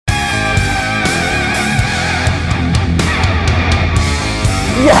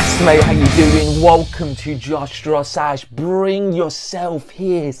Yes, mate, how you doing? Welcome to Just Ash. Bring yourself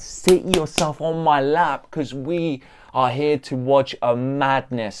here, sit yourself on my lap, because we are here to watch a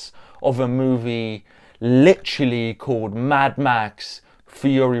madness of a movie literally called Mad Max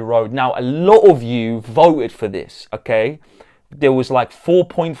Fury Road. Now, a lot of you voted for this, okay? There was like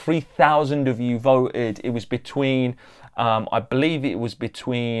 4.3 thousand of you voted. It was between, I believe it was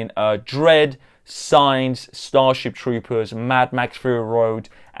between Dread, Signs, Starship Troopers, Mad Max Fury Road,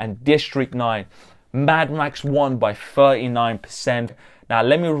 and District 9. Mad Max won by 39%. Now,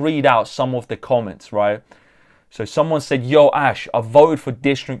 let me read out some of the comments, right? So someone said, yo, Ash, I voted for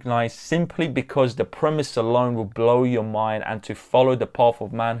District 9 simply because the premise alone will blow your mind, and to follow the path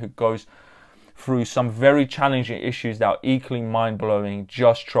of man who goes through some very challenging issues that are equally mind-blowing.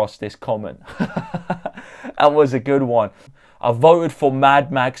 Just trust this comment. That was a good one. I voted for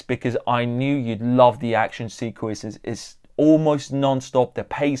Mad Max because I knew you'd love the action sequences. It's almost non-stop. The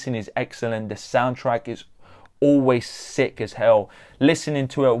pacing is excellent. The soundtrack is always sick as hell. Listening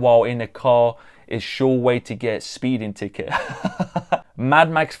to it while in the car is sure way to get a speeding ticket. Mad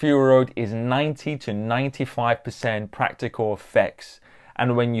Max Fury Road is 90 to 95% practical effects.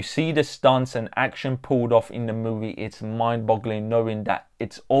 And when you see the stunts and action pulled off in the movie, it's mind-boggling knowing that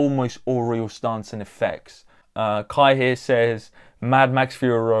it's almost all real stunts and effects. Kai here says, Mad Max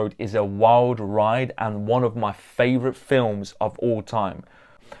Fury Road is a wild ride and one of my favorite films of all time.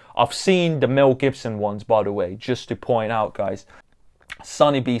 I've seen the Mel Gibson ones, by the way, just to point out, guys.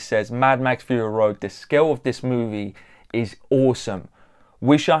 Sonny B says, Mad Max Fury Road, the scale of this movie is awesome.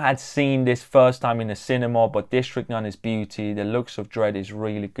 Wish I had seen this first time in the cinema, but District 9 is beauty. The looks of Dread is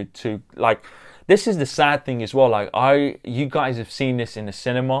really good too. Like, this is the sad thing as well. Like, you guys have seen this in the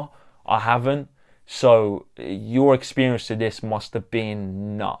cinema. I haven't. So your experience to this must have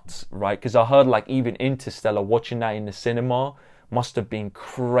been nuts, right? Because I heard like even Interstellar, watching that in the cinema must have been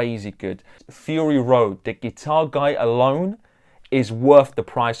crazy good. Fury Road, the guitar guy alone is worth the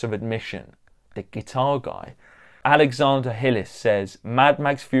price of admission. The guitar guy. Alexander Hillis says, Mad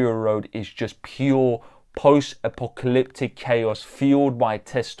Max Fury Road is just pure post-apocalyptic chaos fueled by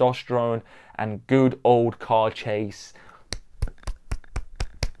testosterone and good old car chase.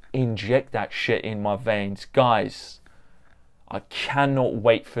 Inject that shit in my veins. Guys, I cannot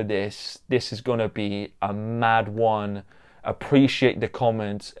wait for this. This is gonna be a mad one. Appreciate the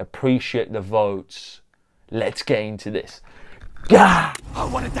comments, appreciate the votes. Let's get into this. Gah! Oh,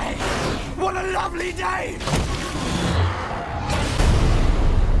 what a day! What a lovely day!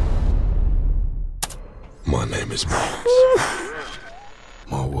 My name is Max.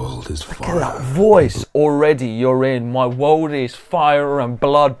 My world is fire. Look at that voice already. You're in. My world is fire and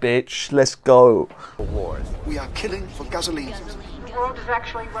blood, bitch. Let's go. We are killing for gasoline. The world is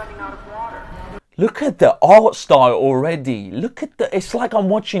actually running out of water. Look at the art style already. Look at the... It's like I'm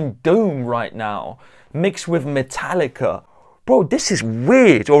watching Doom right now, mixed with Metallica. Bro, this is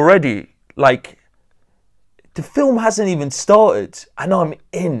weird already. Like, the film hasn't even started, and I'm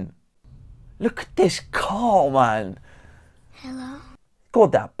in. Look at this car, man. Hello?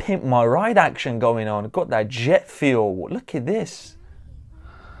 Got that pimp my ride action going on. Got that jet feel. Look at this.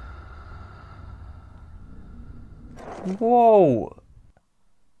 Whoa.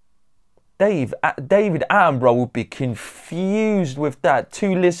 David Attenborough would be confused with that.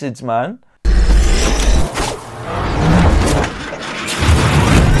 Two lizards, man.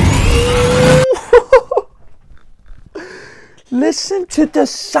 Listen to the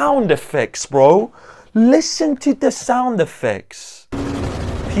sound effects, bro. Listen to the sound effects.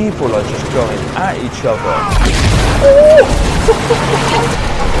 People are just going at each other.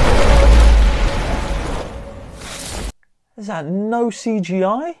 Is that no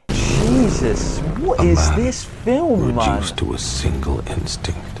CGI? Jesus, what is this film, man? Reduced to a single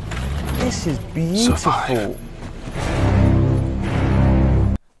instinct. This is beautiful. Survive.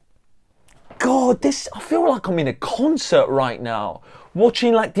 God, I feel like I'm in a concert right now.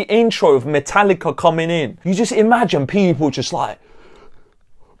 Watching like the intro of Metallica coming in. You just imagine people just like,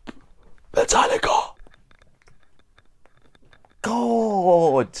 Metallica.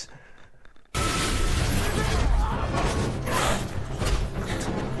 God.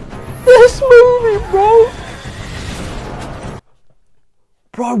 This movie, bro.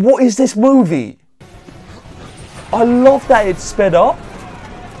 Bro, what is this movie? I love that it's sped up.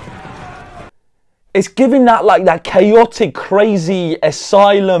 It's giving that like that chaotic, crazy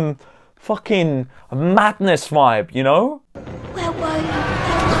asylum fucking madness vibe, you know? Where were you?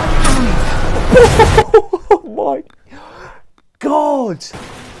 Oh my God.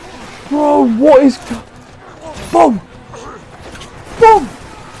 Bro, what is... Boom. Boom.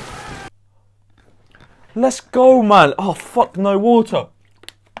 Let's go, man. Oh, fuck, no water.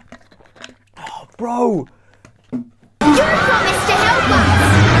 bro. You promised to help us!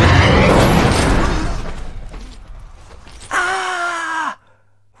 Ah!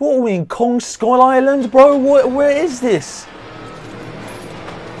 What are we in Kong Skull Island, bro? Where is this?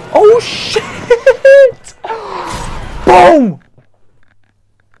 Oh shit! Boom!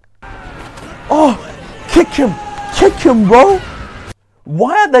 Oh, kick him, bro!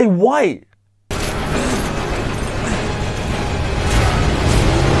 Why are they white?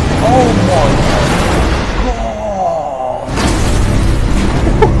 Oh my god!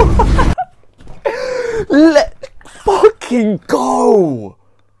 Let's fucking go!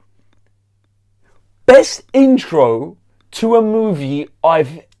 Best intro to a movie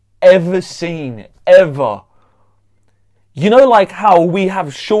I've ever seen, ever. You know, like how we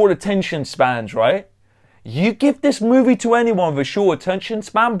have short attention spans, right? You give this movie to anyone with a short attention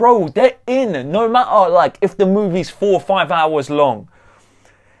span, bro, they're in, no matter, like, if the movie's 4 or 5 hours long.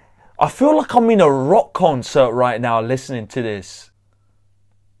 I feel like I'm in a rock concert right now listening to this.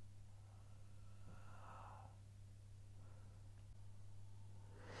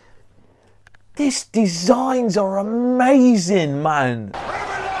 These designs are amazing, man.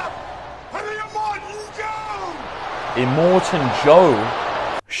 Immortan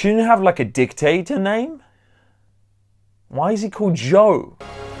Joe? Shouldn't have like a dictator name? Why is he called Joe?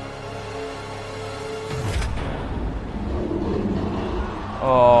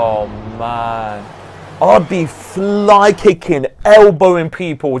 Oh man. I'd be fly kicking, elbowing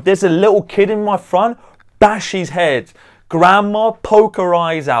people. There's a little kid in my front, bash his head. Grandma, poke her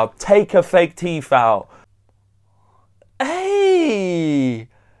eyes out, take her fake teeth out. Hey!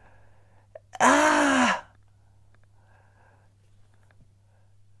 Ah!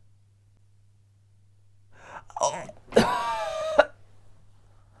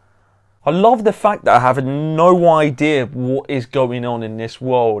 I love the fact that I have no idea what is going on in this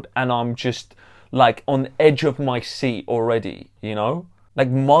world and I'm just like on the edge of my seat already, you know? Like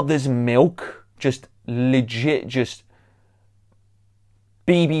mother's milk, just legit, just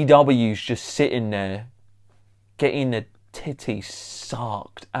BBWs just sitting there getting the titties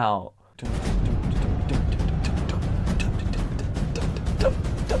sucked out.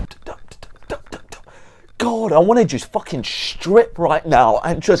 God, I want to just fucking strip right now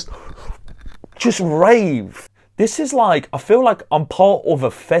and just rave. This is like, I feel like I'm part of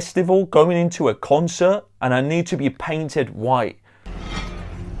a festival going into a concert and I need to be painted white.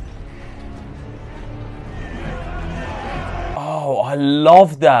 Oh, I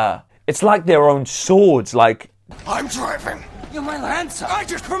love that. It's like their own swords, like... I'm driving. You're my lancer. I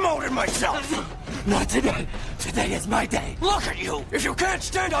just promoted myself. Not today. Today is my day. Look at you. If you can't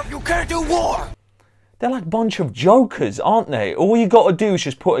stand up, you can't do war. They're like a bunch of jokers, aren't they? All you gotta do is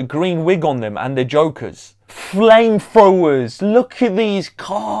just put a green wig on them and they're jokers. Flamethrowers. Look at these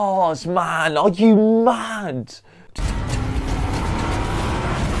cars, man. Are you mad?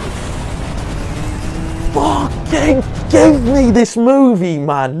 Fucking give me this movie,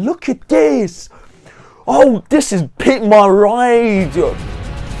 man. Look at this. Oh, this is Pit My Ride.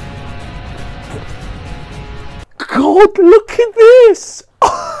 God, look at this.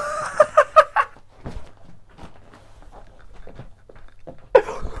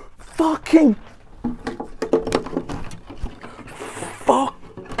 Fucking fuck.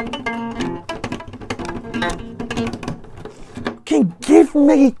 Can give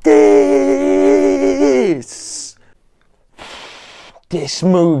me this. This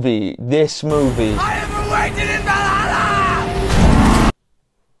movie. I have awaited in Valhalla!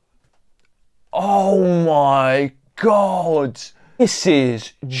 Oh my God. This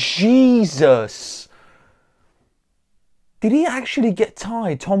is Jesus. Did he actually get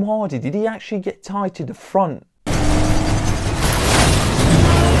tied, Tom Hardy? Did he actually get tied to the front?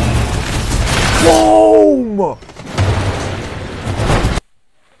 Boom!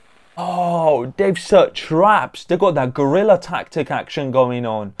 Oh, they've set traps. They've got that guerrilla tactic action going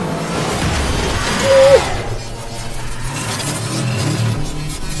on.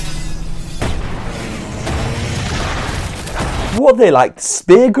 What are they, like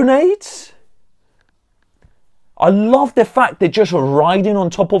spear grenades? I love the fact they're just riding on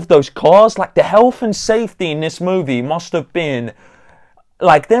top of those cars. Like the health and safety in this movie must have been,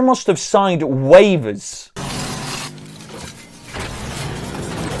 like they must have signed waivers.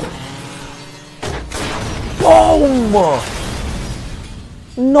 Boom!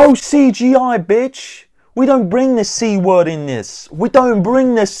 No CGI, bitch. We don't bring the C word in this. We don't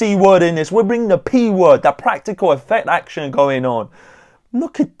bring the C word in this. We bring the P word, that practical effect action going on.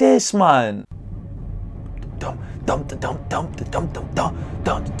 Look at this, man.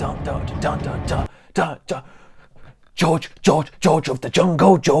 George of the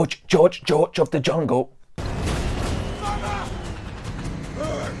jungle, George of the jungle.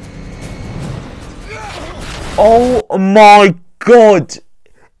 Oh my God!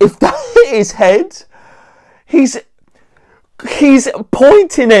 If that hit his head, he's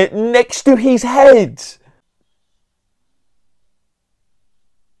pointing it next to his head.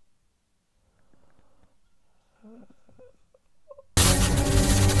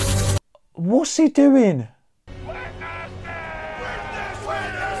 What's he doing?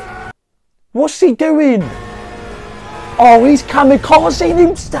 What's he doing? Oh, he's kamikazing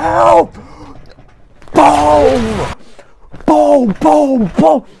himself! Boom! Boom, boom,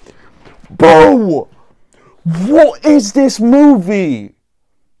 boom! Boom! What is this movie?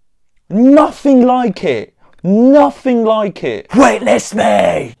 Nothing like it. Nothing like it. Witness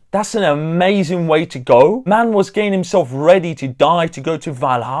me! That's an amazing way to go. Man was getting himself ready to die to go to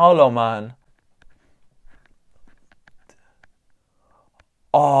Valhalla, man.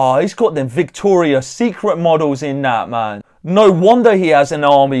 Oh, he's got them Victoria's Secret models in that, man. No wonder he has an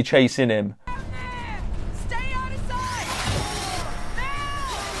army chasing him. Stay out of sight!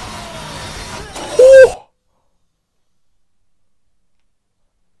 Oh!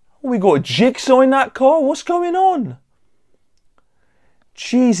 We got a jigsaw in that car? What's going on?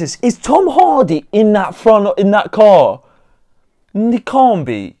 Jesus, is Tom Hardy in that car? It can't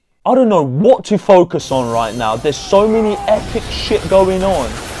be. I don't know what to focus on right now. There's so many epic shit going on.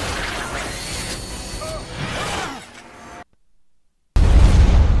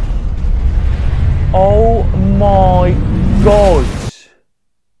 Oh my God.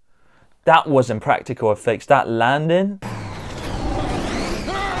 That wasn't practical effects. That landing.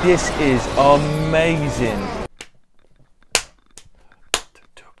 This is amazing.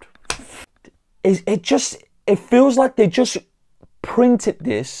 It feels like they just printed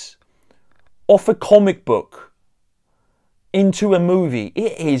this off a comic book into a movie.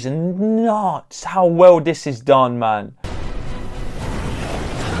 It is nuts how well this is done, man.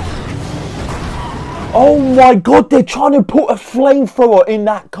 Oh my God, they're trying to put a flamethrower in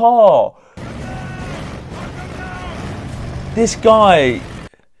that car. This guy,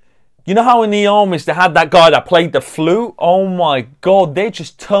 you know how in the armies they had that guy that played the flute? Oh my God, they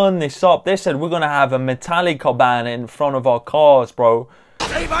just turned this up. They said, we're going to have a Metallica band in front of our cars, bro.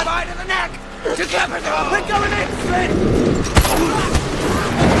 Stay by to the neck! Together, we're going in, Flint!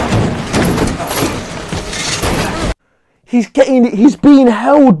 He's being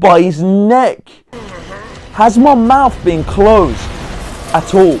held by his neck. Has my mouth been closed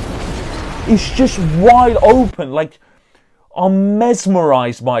at all? It's just wide open. Like, I'm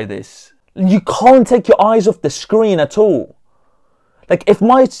mesmerized by this. You can't take your eyes off the screen at all. Like, if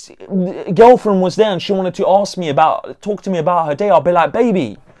my girlfriend was there and she wanted to talk to me about her day, I'll be like,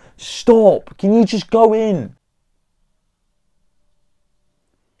 baby, stop. Can you just go in?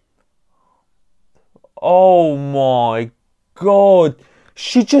 Oh my God.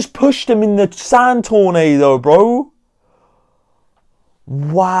 She just pushed him in the sand tornado, bro.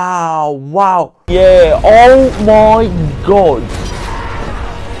 Wow, wow. Yeah, oh my God.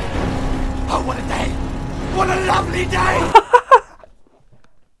 Oh, what a day! What a lovely day!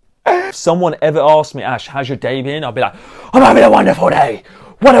 If someone ever asked me, Ash, how's your day been? I'll be like, I'm having a wonderful day.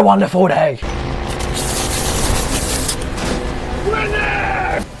 What a wonderful day.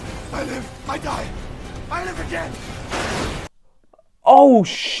 Winner! I live, I die, I live again. Oh,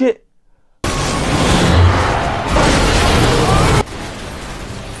 shit.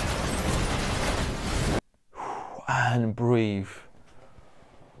 And breathe.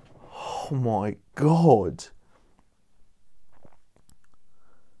 Oh my God.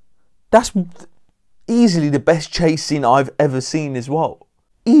 That's easily the best chase scene I've ever seen as well.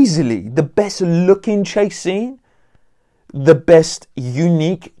 Easily the best looking chase scene. The best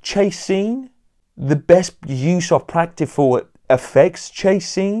unique chase scene. The best use of practical effects chase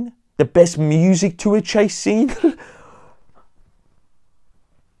scene. The best music to a chase scene.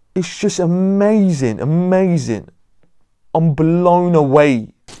 It's just amazing, amazing. I'm blown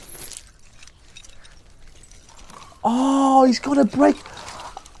away. Oh, he's got a break.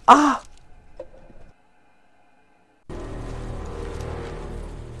 Ah.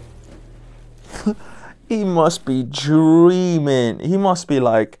 He must be dreaming. He must be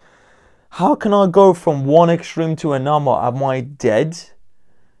like, how can I go from one extreme to another? Am I dead?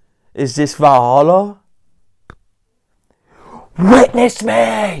 Is this Valhalla? Witness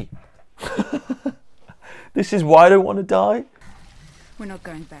me! This is why I don't want to die. We're not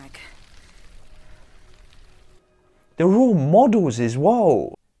going back. They're all models as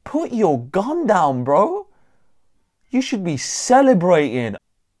well. Put your gun down, bro. You should be celebrating.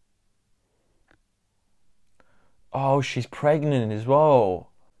 Oh, she's pregnant as well.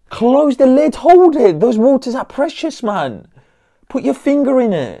 Close the lid, hold it. Those waters are precious, man. Put your finger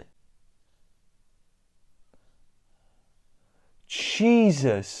in it.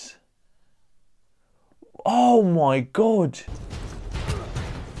 Jesus. Oh my God.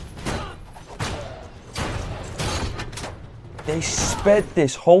 They sped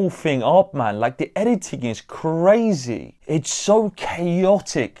this whole thing up, man. Like, the editing is crazy. It's so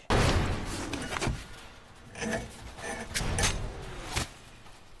chaotic.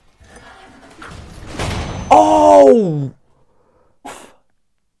 Oh!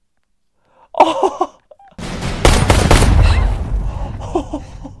 Oh!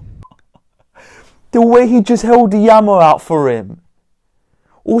 The way he just held the ammo out for him.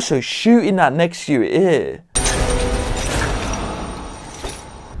 Also, shooting that next to your ear.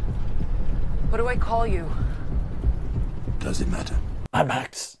 What do I call you? Does it matter? Mad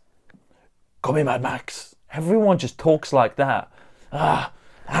Max. Call me Mad Max. Everyone just talks like that.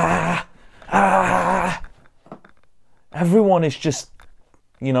 Everyone is just,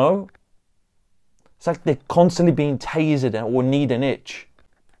 you know, it's like they're constantly being tasered or need an itch.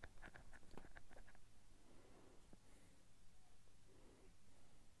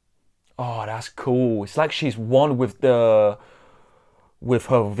 Oh, that's cool. It's like she's one with her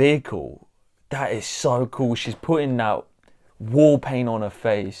vehicle. That is so cool. She's putting that war paint on her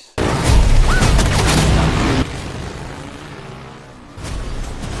face.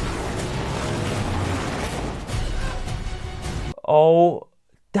 Oh,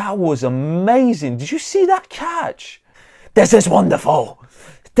 that was amazing. Did you see that catch? This is wonderful.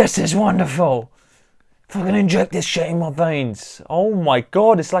 This is wonderful. If I can inject this shit in my veins. Oh my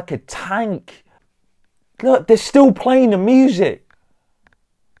God, it's like a tank. Look, they're still playing the music.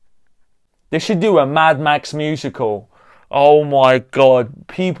 They should do a Mad Max musical. Oh my God,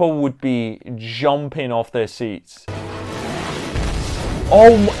 people would be jumping off their seats.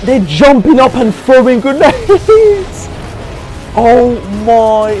 Oh, they're jumping up and throwing grenades. Oh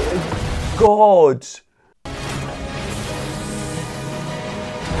my God.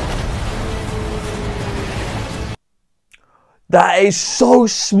 That is so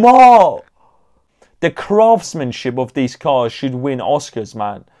smart. The craftsmanship of these cars should win Oscars,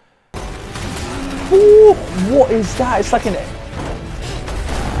 man. Ooh, what is that? It's like an...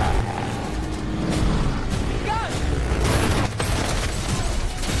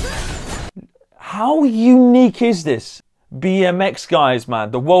 How unique is this? BMX guys,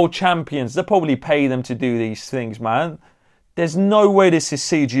 man, the world champions, they probably pay them to do these things, man. There's no way this is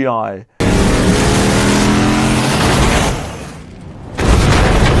CGI.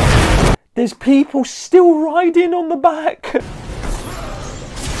 There's people still riding on the back.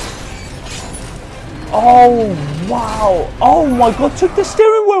 Oh, wow. Oh my God, took the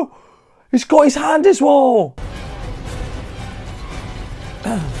steering wheel. He's got his hand as well.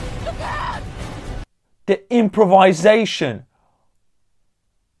 The improvisation.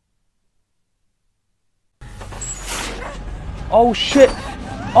 Oh shit.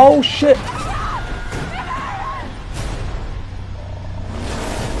 Oh shit.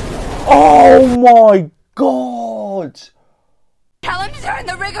 Oh my God. Tell him to turn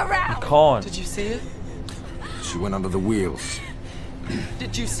the rig around. Can't. Did you see it? She went under the wheels.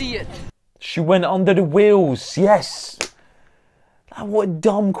 Did you see it? She went under the wheels. Yes. What a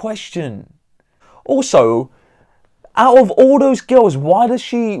dumb question. Also, out of all those girls, why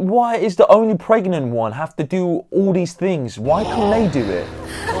is the only pregnant one have to do all these things? Why can't they do it?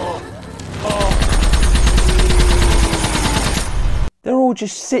 They're all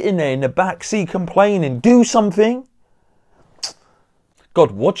just sitting there in the back seat complaining. Do something.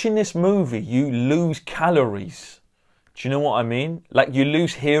 God, watching this movie, you lose calories. Do you know what I mean? Like, you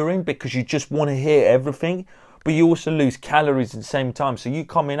lose hearing because you just want to hear everything, but you also lose calories at the same time. So you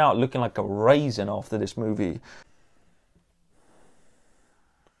coming out looking like a raisin after this movie.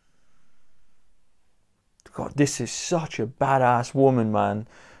 God, this is such a badass woman, man.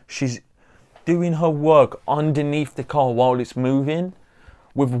 She's doing her work underneath the car while it's moving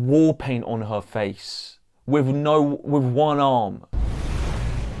with war paint on her face, with one arm.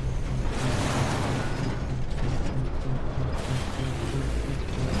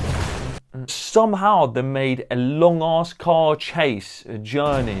 Somehow they made a long ass car chase, a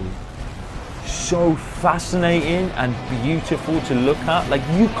journey, so fascinating and beautiful to look at. Like,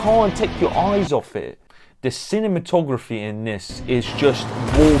 you can't take your eyes off it. The cinematography in this is just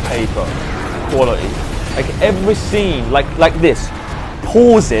wallpaper quality. Like, every scene, like this,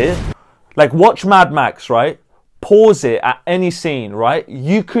 pause it, like watch Mad Max, right? Pause it at any scene, right?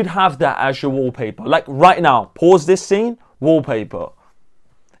 You could have that as your wallpaper. Like right now, pause this scene, wallpaper.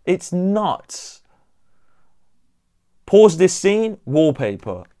 It's nuts. Pause this scene,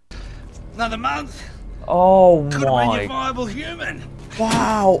 wallpaper. Another month. Oh Could have made you my. viable human.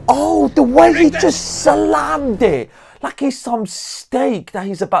 Wow. Oh, the way he just slammed it. Like it's some steak that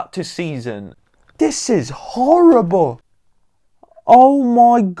he's about to season. This is horrible. Oh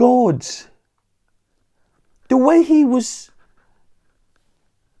my God. The way he was...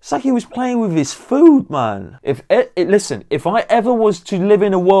 It's like he was playing with his food, man. Listen, if I ever was to live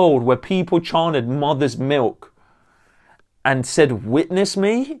in a world where people chanted mother's milk and said, witness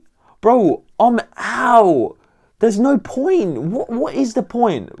me, bro, I'm out. There's no point. What is the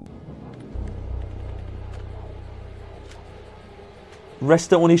point?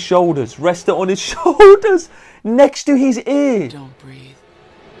 Rest it on his shoulders. Rest it on his shoulders. Next to his ear. Don't breathe.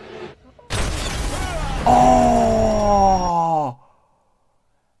 Oh.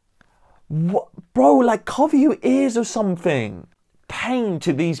 What? Bro, like cover your ears or something. Pain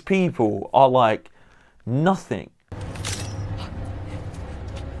to these people are like nothing.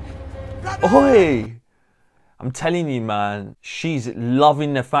 Oi. I'm telling you, man, she's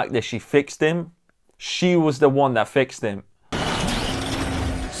loving the fact that she fixed him. She was the one that fixed him.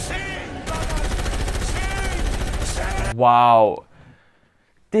 Wow.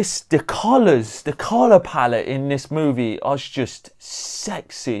 The color palette in this movie are just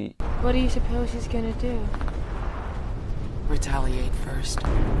sexy. What do you suppose he's gonna do? Retaliate first.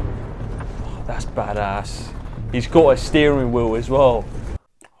 Oh, that's badass. He's got a steering wheel as well.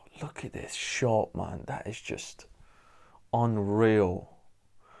 Look at this shot, man. That is just unreal.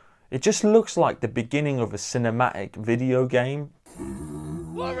 It just looks like the beginning of a cinematic video game.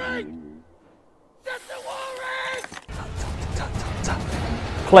 Warren! That's the Warren!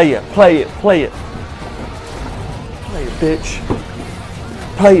 Play it, play it, play it. Play it, bitch.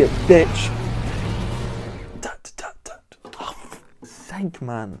 Play it, bitch. Oh, for fuck's sake,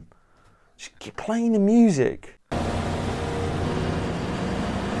 man. Just keep playing the music.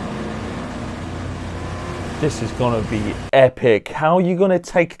 This is gonna be epic. How are you gonna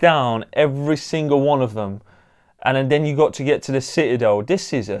take down every single one of them? And then you got to get to the Citadel.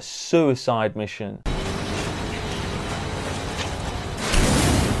 This is a suicide mission.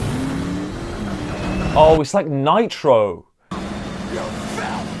 Oh, it's like Nitro.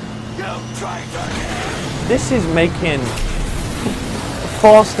 This is making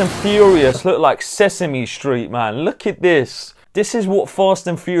Fast and Furious look like Sesame Street, man. Look at this. This is what Fast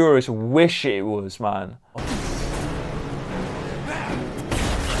and Furious wish it was, man.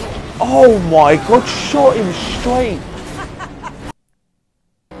 Oh my God, shot him straight.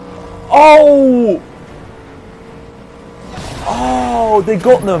 Oh! Oh, they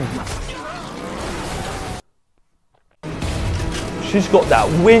got them. She's got that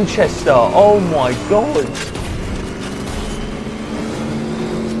Winchester. Oh my God.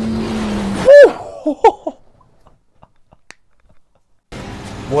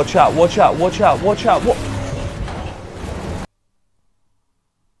 Watch out, watch out, watch out, watch out.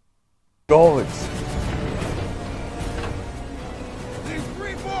 God.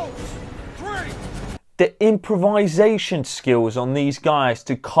 The improvisation skills on these guys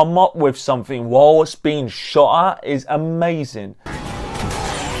to come up with something while it's being shot at is amazing.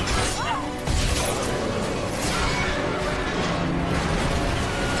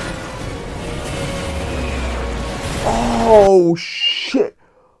 Oh shit.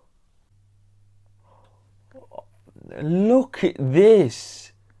 Look at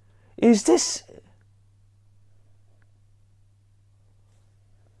this. Is this...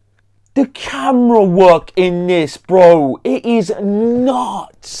 The camera work in this, bro, it is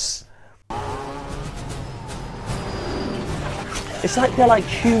nuts. It's like they're like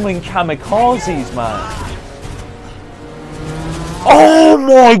human kamikazes, man. Oh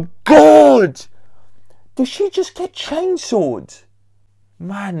my God! Did she just get chainsawed?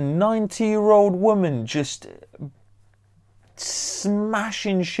 Man, 90-year-old woman just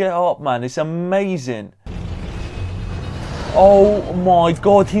smashing shit up, man. It's amazing. Oh my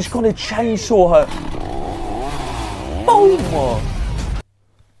God, he's gonna chainsaw her. Boom!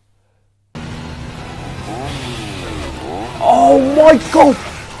 Oh my God!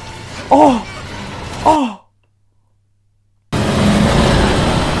 Oh! Oh!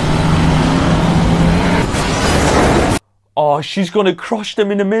 Oh, she's gonna crush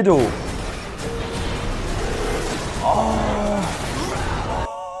them in the middle. Oh!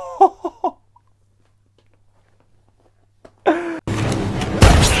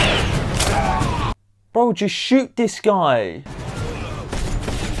 Bro, just shoot this guy.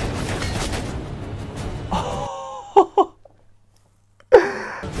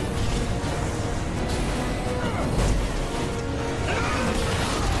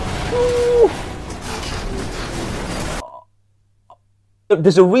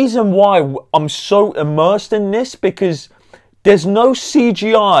 There's a reason why I'm so immersed in this, because there's no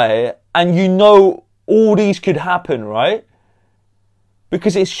CGI and you know all these could happen, right?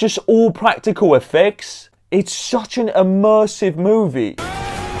 Because it's just all practical effects. It's such an immersive movie.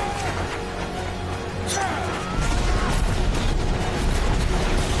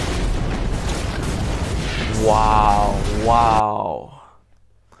 Wow, wow.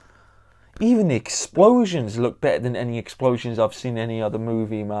 Even the explosions look better than any explosions I've seen in any other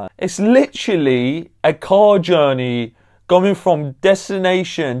movie, man. It's literally a car journey going from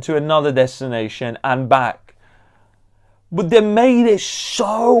destination to another destination and back. But they made it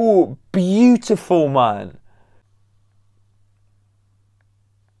so beautiful, man.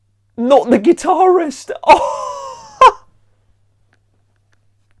 Not the guitarist. Oh.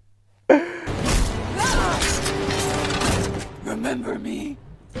 Remember me?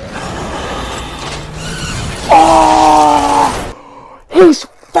 Oh, his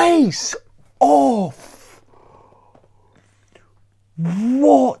face off.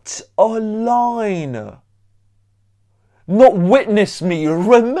 What a line. Not witness me,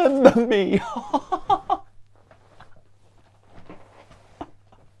 remember me.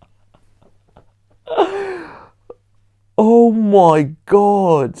 Oh my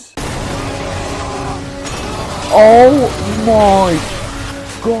God. Oh my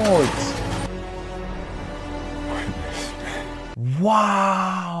God.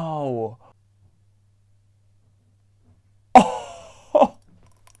 Wow. Oh.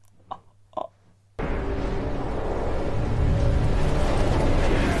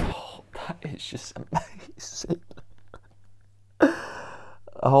 Oh, that is just amazing.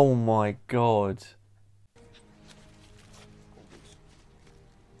 Oh my God.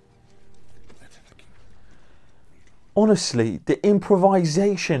 Honestly, the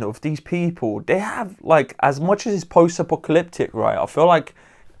improvisation of these people, they have, like, as much as it's post-apocalyptic, right? I feel like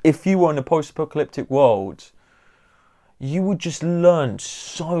if you were in a post-apocalyptic world, you would just learn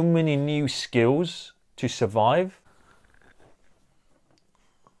so many new skills to survive.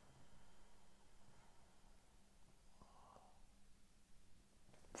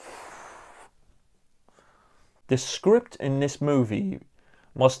 The script in this movie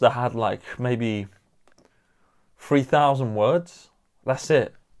must have had, like, maybe 3,000 words. That's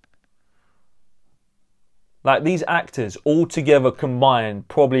it. Like, these actors all together combined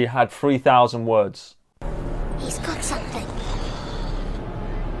probably had 3,000 words. He's got something.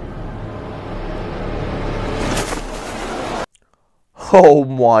 Oh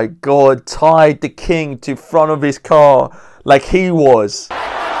my God, tied the king to front of his car like he was.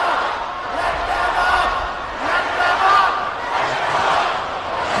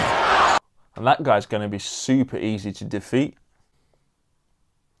 And that guy's going to be super easy to defeat.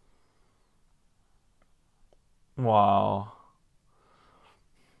 Wow.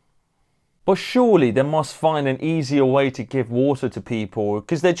 But surely they must find an easier way to give water to people,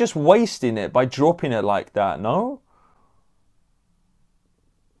 because they're just wasting it by dropping it like that, no?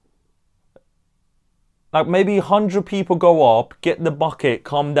 Like, maybe 100 people go up, get the bucket,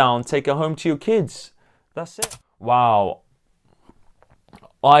 come down, take it home to your kids. That's it. Wow.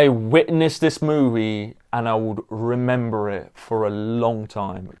 I witnessed this movie and I would remember it for a long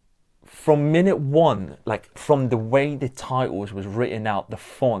time. From minute one, like, from the way the titles was written out, the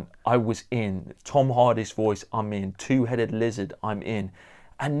font, I was in. Tom Hardy's voice, I'm in. Two-headed lizard, I'm in.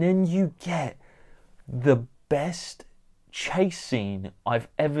 And then you get the best chase scene I've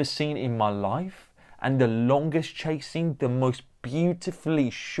ever seen in my life, and the longest chase scene, the most beautifully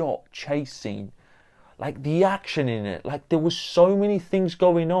shot chase scene. Like, the action in it, like, there was so many things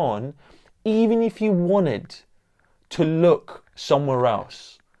going on. Even if you wanted to look somewhere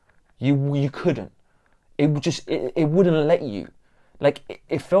else, you couldn't. It would just, it wouldn't let you. Like,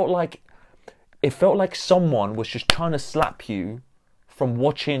 it felt like someone was just trying to slap you from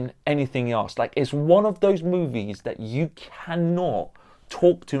watching anything else. Like, it's one of those movies that you cannot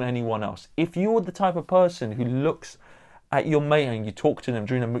talk to anyone else. If you're the type of person who looks at your mate and you talk to them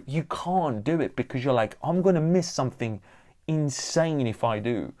during a movie, you can't do it, because you're like, I'm going to miss something insane if I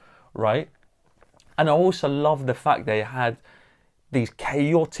do, right? And I also love the fact they had these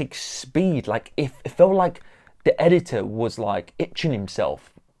chaotic speed. Like, it felt like the editor was like itching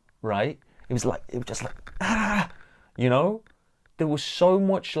himself, right? It was just like, ah, you know? There was so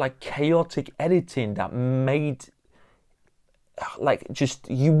much like chaotic editing that made, like, just,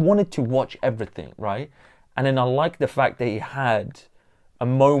 you wanted to watch everything, right? And then I like the fact that he had a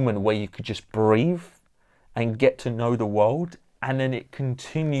moment where you could just breathe and get to know the world, and then it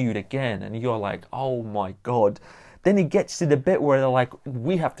continued again, and you're like, oh my God. Then it gets to the bit where they're like,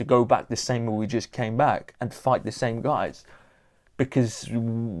 we have to go back the same way we just came back and fight the same guys. because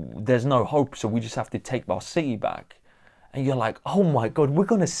there's no hope, so we just have to take our city back. And you're like, oh my God, we're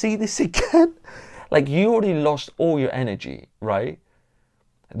gonna see this again? Like, you already lost all your energy, right?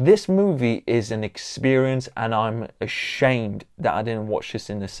 This movie is an experience, and I'm ashamed that I didn't watch this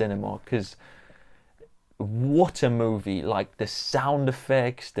in the cinema, because what a movie. Like, the sound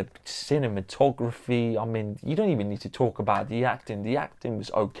effects, the cinematography, I mean, you don't even need to talk about the acting. The acting was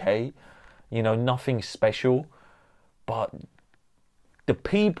okay, you know, nothing special. But the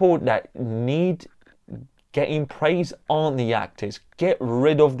people that need getting praise aren't the actors. Get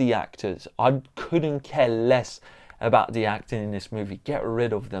rid of the actors. I couldn't care less about the acting in this movie. Get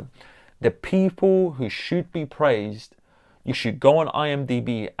rid of them. The people who should be praised, you should go on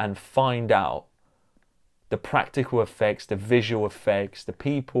IMDb and find out the practical effects, the visual effects, the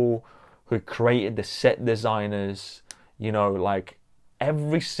people who created the set designers, you know, like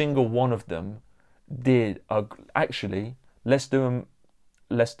every single one of them did a, actually, let's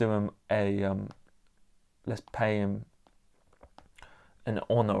pay him an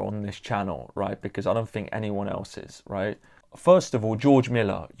honor on this channel, right? Because I don't think anyone else is, right? First of all, George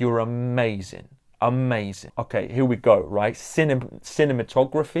Miller, you're amazing. Amazing. Okay, here we go, right?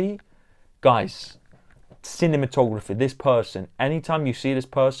 Cinematography. Guys, cinematography. This person, anytime you see this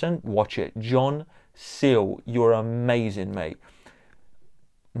person, watch it. John Seal, you're amazing, mate.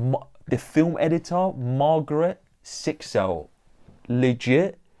 The film editor, Margaret Sixel,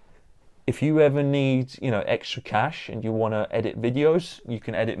 legit. If you ever need, you know, extra cash and you want to edit videos, you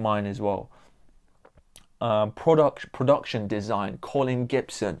can edit mine as well. Production design, Colin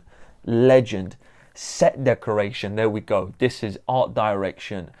Gibson, legend. Set decoration, there we go. This is art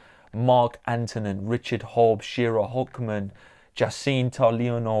direction. Mark Antonin, Richard Hobbs, Shira Hockman, Jacinta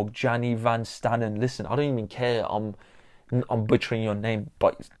Leonog, Gianni Van Stanen. Listen, I don't even care. I'm butchering your name,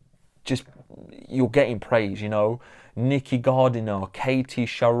 but just, you're getting praise, you know. Nikki Gardiner, Katie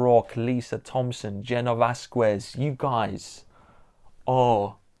Sharrock, Lisa Thompson, Jenna Vasquez. You guys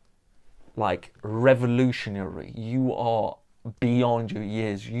are like revolutionary. You are beyond your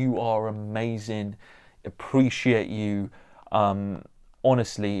years. You are amazing. Appreciate you,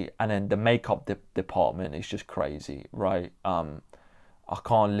 honestly. And then the makeup department is just crazy, right? I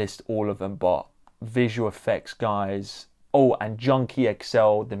can't list all of them, but visual effects guys. Oh, and Junkie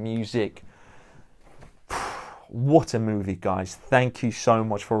XL, the music. What a movie, guys. Thank you so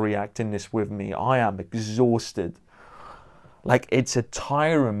much for reacting this with me. I am exhausted. Like, it's a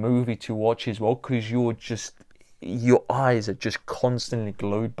tiring movie to watch as well, because you're just, your eyes are just constantly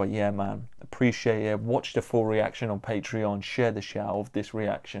glued. But yeah, man, appreciate it. Watch the full reaction on Patreon. Share the share of this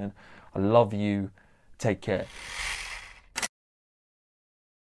reaction. I love you. Take care.